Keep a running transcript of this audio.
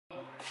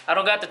I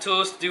don't got the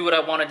tools to do what I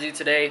want to do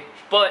today,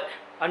 but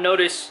I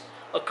noticed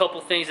a couple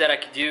things that I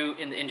could do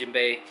in the engine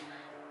bay.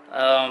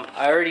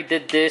 I already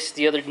did this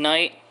the other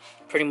night.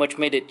 Pretty much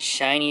made it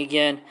shiny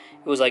again.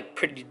 It was like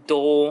pretty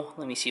dull.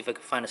 Let me see if I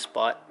can find a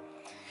spot.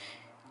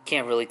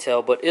 Can't really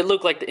tell, but it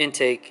looked like the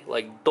intake,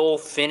 like dull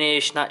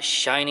finish, not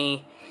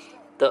shiny.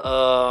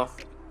 The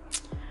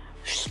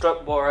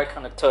strut bar I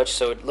kind of touched,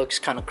 so it looks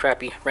kind of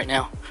crappy right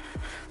now.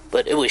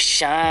 But it was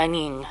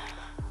shining.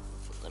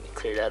 Let me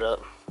clear that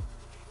up.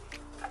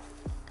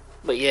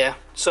 But yeah,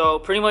 so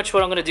pretty much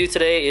what I'm gonna do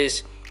today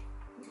is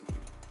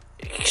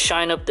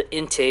shine up the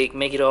intake,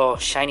 make it all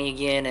shiny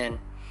again, and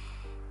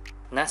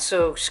not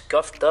so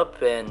scuffed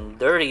up and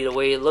dirty the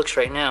way it looks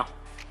right now.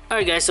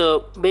 Alright guys,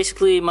 so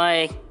basically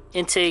my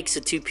intake's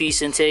a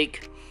two-piece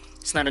intake.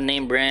 It's not a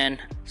name brand.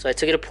 So I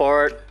took it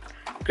apart,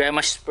 grabbed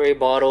my spray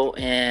bottle,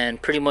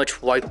 and pretty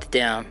much wiped it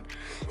down.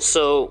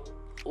 So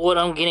what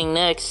I'm getting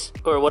next,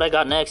 or what I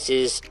got next,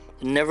 is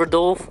Never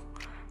Dull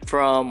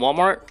from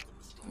Walmart.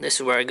 That's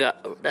where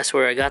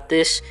I got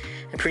this.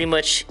 And pretty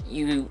much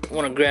you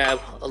want to grab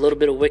a little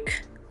bit of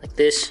wick like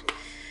this.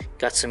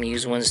 Got some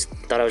used ones,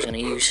 thought I was gonna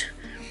use.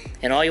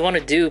 And all you want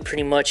to do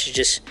pretty much is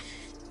just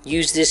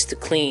use this to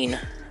clean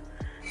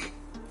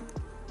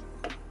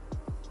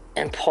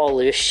and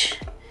polish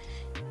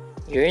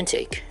your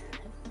intake.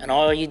 And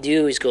all you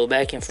do is go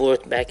back and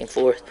forth,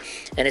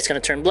 and it's gonna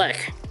turn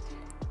black.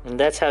 And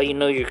that's how you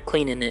know you're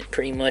cleaning it,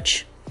 pretty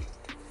much.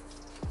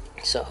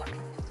 So,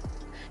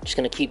 just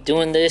gonna keep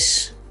doing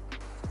this.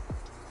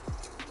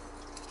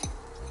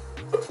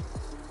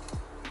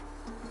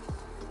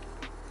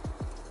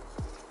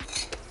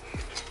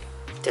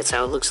 That's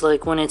how it looks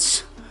like when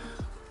it's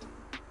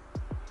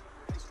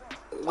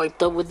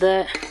wiped up with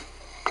that.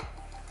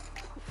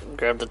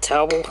 Grab the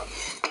towel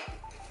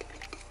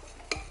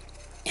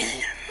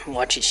and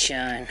watch it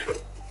shine.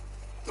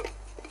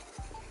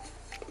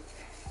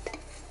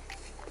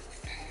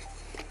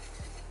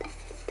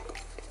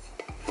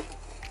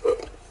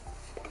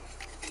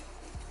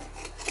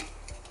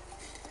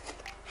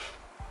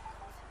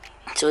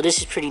 So this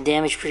is pretty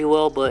damaged pretty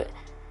well, but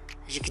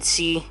as you can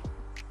see,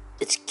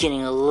 it's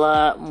getting a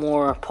lot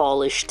more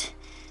polished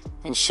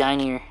and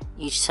shinier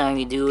each time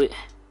you do it.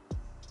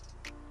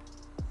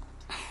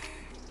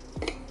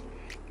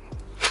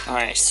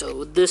 Alright, so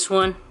with this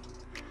one,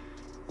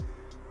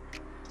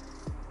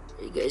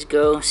 there you guys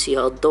go, see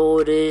how dull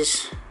it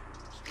is.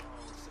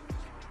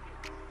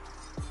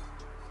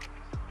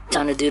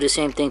 Time to do the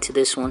same thing to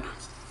this one.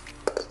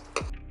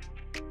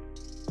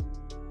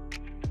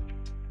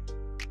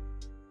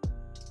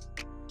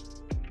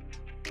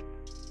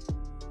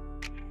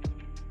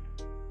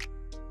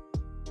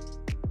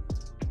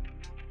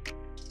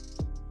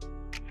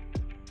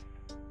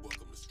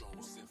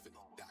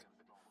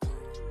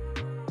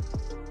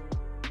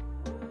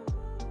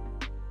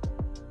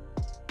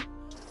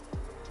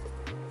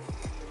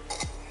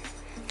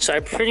 So I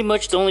pretty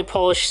much only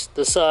polish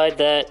the side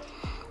that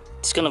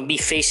it's gonna be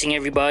facing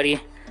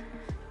everybody.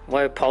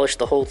 Why polish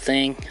the whole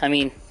thing? I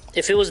mean,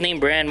 if it was name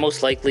brand,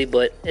 most likely,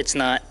 but it's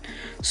not.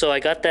 So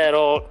I got that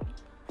all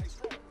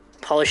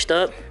polished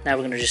up. Now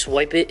we're gonna just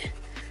wipe it.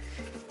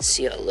 Let's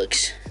see how it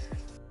looks.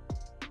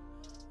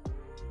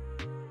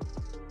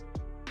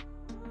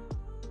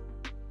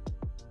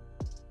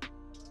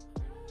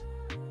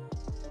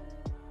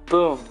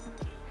 Boom.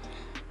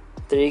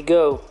 There you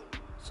go.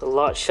 It's a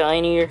lot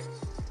shinier.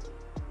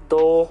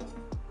 Dull,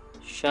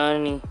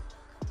 shiny.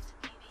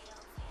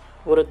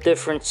 What a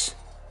difference.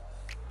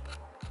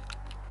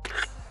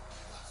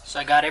 So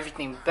I got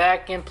everything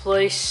back in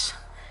place.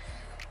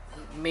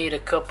 Made a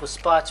couple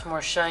spots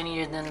more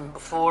shinier than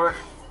before.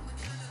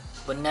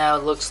 But now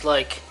it looks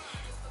like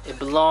it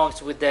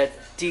belongs with that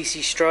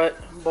DC strut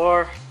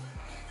bar.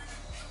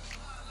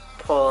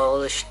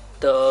 Polished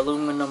the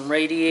aluminum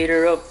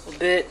radiator up a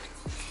bit.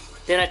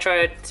 Then I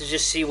tried to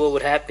just see what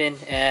would happen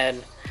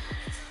and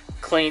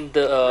cleaned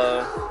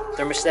the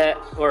thermostat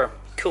or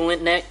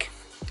coolant neck.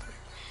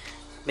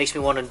 Makes me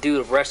want to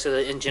do the rest of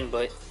the engine,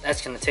 but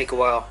that's gonna take a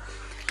while.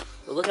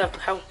 But look at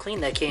how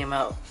clean that came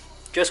out,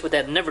 just with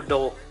that Never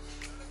Dull.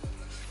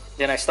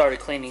 Then I started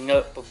cleaning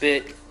up a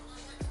bit.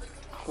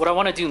 What I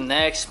want to do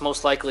next,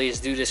 most likely, is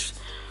do this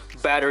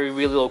battery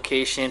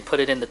relocation,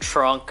 put it in the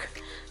trunk,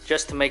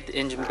 just to make the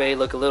engine bay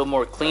look a little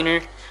more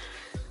cleaner.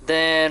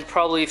 Then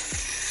probably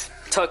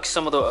tuck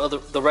some of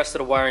the rest of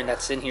the wiring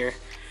that's in here.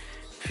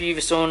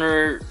 Previous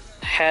owner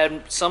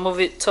had some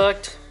of it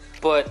tucked,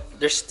 but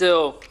there's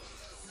still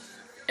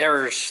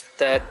errors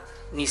that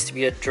needs to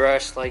be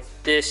addressed, like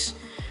this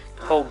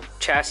whole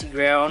chassis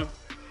ground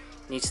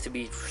needs to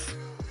be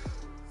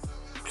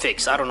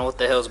fixed. I don't know what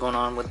the hell is going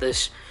on with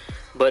this,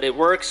 but it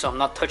works, so I'm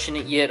not touching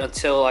it yet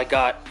until I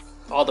got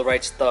all the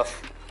right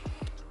stuff.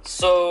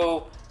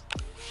 So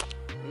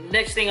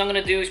next thing I'm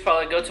gonna do is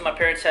probably go to my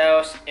parents'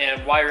 house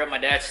and wire up my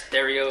dad's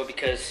stereo,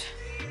 because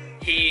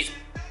he's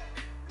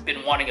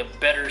been wanting a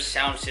better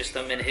sound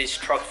system in his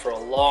truck for a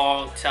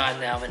long time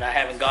now, and I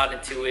haven't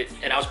gotten to it.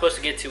 And I was supposed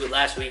to get to it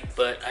last week,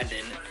 but I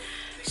didn't.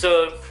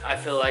 So I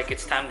feel like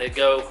it's time to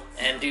go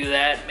and do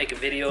that, make a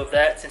video of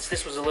that, since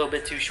this was a little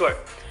bit too short.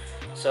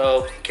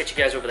 So catch you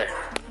guys over there.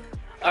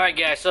 Alright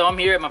guys, so I'm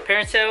here at my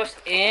parents' house,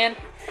 and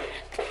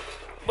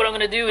what I'm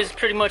gonna do is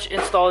pretty much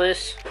install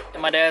this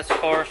in my dad's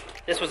car.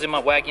 This was in my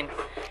wagon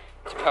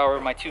to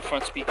power my 2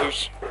 front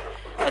speakers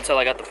until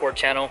I got the 4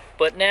 channel.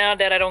 But now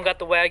that I don't got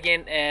the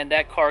wagon and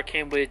that car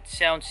came with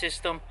sound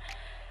system,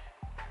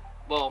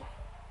 well,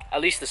 at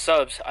least the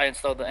subs, I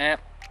installed the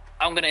amp.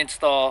 I'm gonna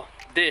install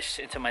this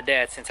into my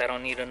dad since I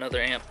don't need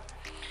another amp.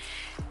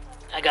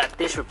 I got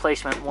this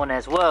replacement one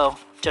as well,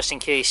 just in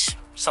case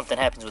something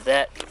happens with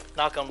that.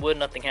 Knock on wood,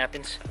 nothing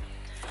happens.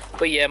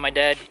 But yeah, my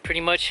dad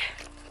pretty much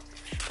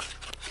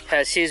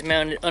has his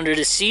mounted under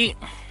the seat,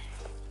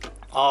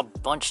 all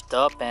bunched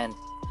up, and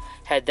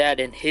had that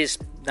in his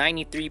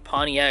 93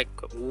 Pontiac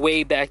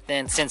way back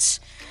then, since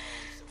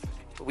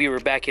we were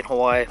back in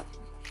Hawaii.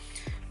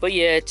 But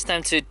yeah, it's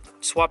time to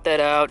swap that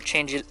out,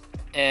 change it,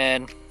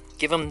 and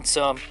give him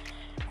some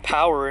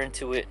power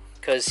into it,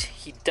 because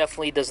he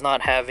definitely does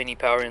not have any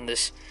power in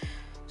this.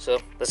 So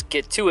let's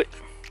get to it.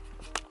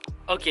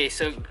 Okay,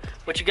 so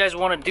what you guys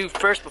want to do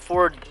first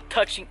before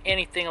touching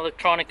anything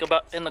electronic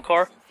about in the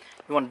car,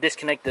 you want to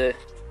disconnect the,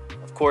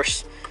 of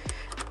course,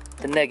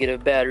 the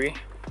negative battery.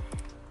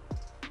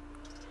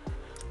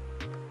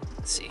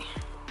 Let's see,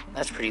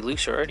 that's pretty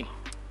loose already.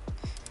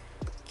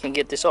 Can't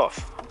get this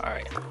off.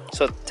 Alright,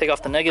 so take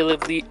off the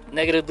negative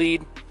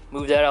lead,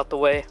 move that out the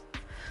way.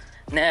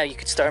 Now you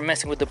can start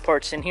messing with the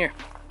parts in here.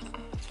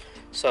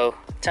 So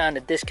time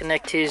to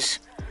disconnect his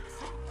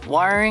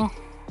wiring,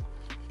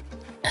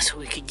 so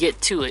we could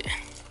get to it.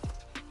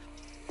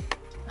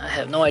 I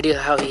have no idea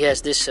how he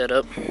has this set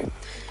up,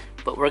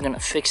 but we're gonna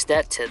fix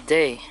that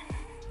today.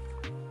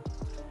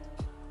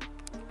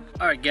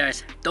 Alright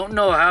guys, don't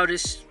know how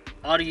this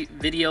audio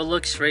video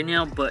looks right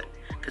now, but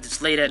because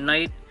it's late at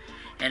night,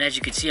 and as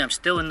you can see, I'm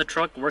still in the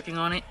truck working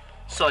on it.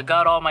 So I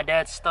got all my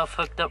dad's stuff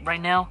hooked up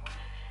right now,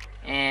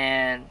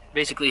 and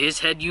basically his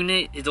head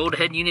unit, his old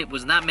head unit,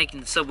 was not making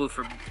the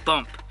subwoofer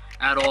bump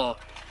at all.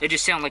 It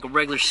just sounded like a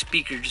regular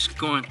speaker just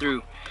going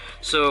through.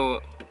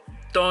 So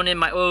throwing in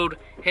my old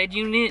head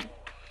unit,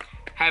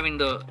 having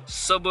the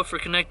subwoofer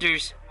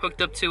connectors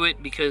hooked up to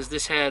it, because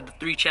this had the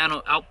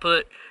 3-channel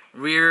output,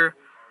 rear,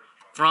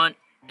 front,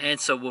 and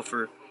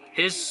subwoofer.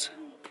 His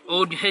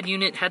old head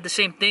unit had the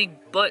same thing,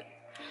 but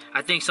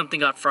I think something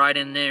got fried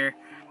in there,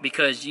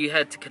 because you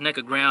had to connect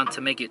a ground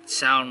to make it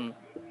sound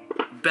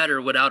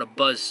better without a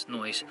buzz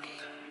noise.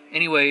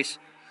 Anyways,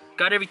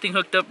 got everything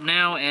hooked up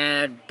now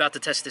and about to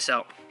test this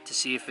out to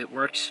see if it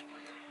works,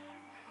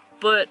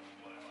 but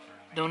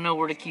don't know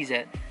where the key's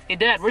at. Hey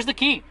Dad, where's the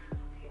key?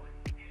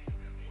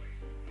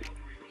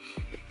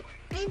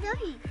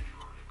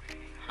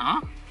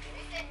 Huh?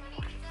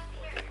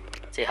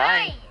 Say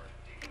hi.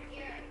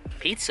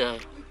 Pizza.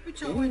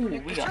 Ooh,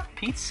 we got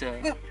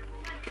pizza.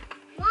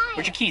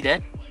 Where's your key,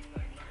 Dad?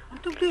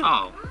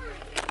 Oh,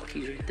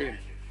 key's right there.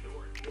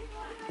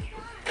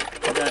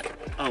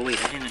 Oh wait,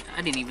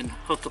 I didn't even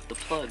hook up the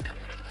plug.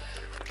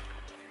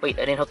 Wait,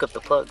 I didn't hook up the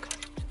plug.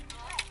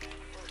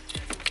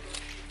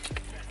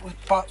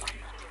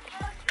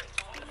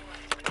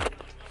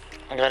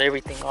 I got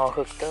everything all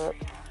hooked up.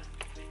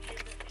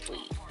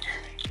 Wait.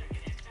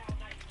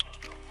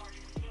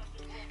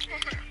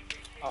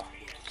 Oh.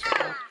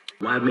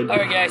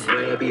 Alright guys,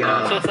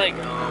 so it's like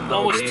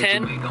almost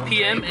 10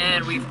 p.m.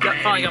 and we've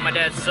finally got my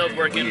dad's sub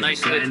working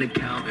nicely. He's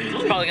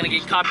probably gonna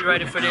get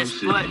copyrighted for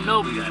this, but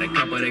nope.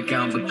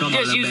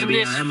 Just using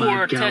this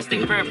for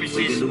testing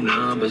purposes.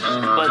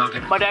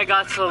 But my dad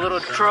got a little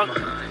truck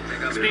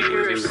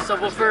speaker,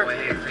 subwoofer.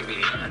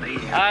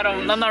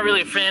 I'm not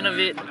really a fan of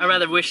it. I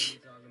rather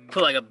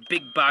put like a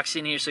big box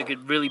in here so it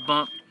could really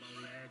bump.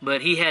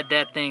 But he had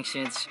that thing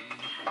since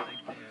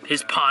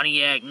his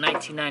Pontiac,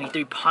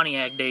 1993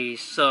 Pontiac days,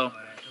 so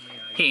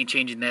he ain't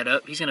changing that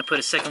up. He's gonna put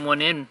a second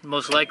one in,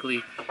 most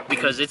likely,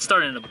 because it's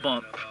starting to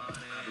bump.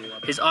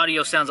 His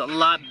audio sounds a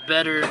lot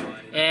better,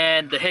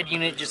 and the head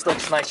unit just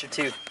looks nicer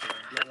too.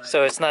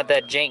 So it's not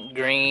that jank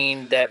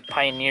green that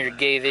Pioneer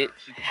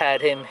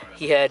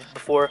he had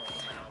before.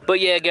 But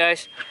yeah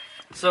guys,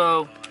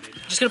 so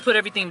just gonna put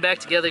everything back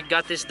together,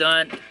 got this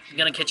done. I'm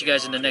gonna catch you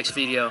guys in the next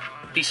video.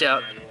 Peace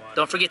out.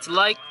 Don't forget to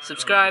like,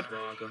 subscribe,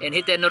 and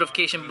hit that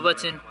notification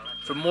button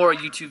for more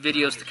YouTube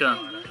videos to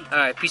come.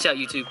 Alright, peace out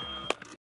YouTube.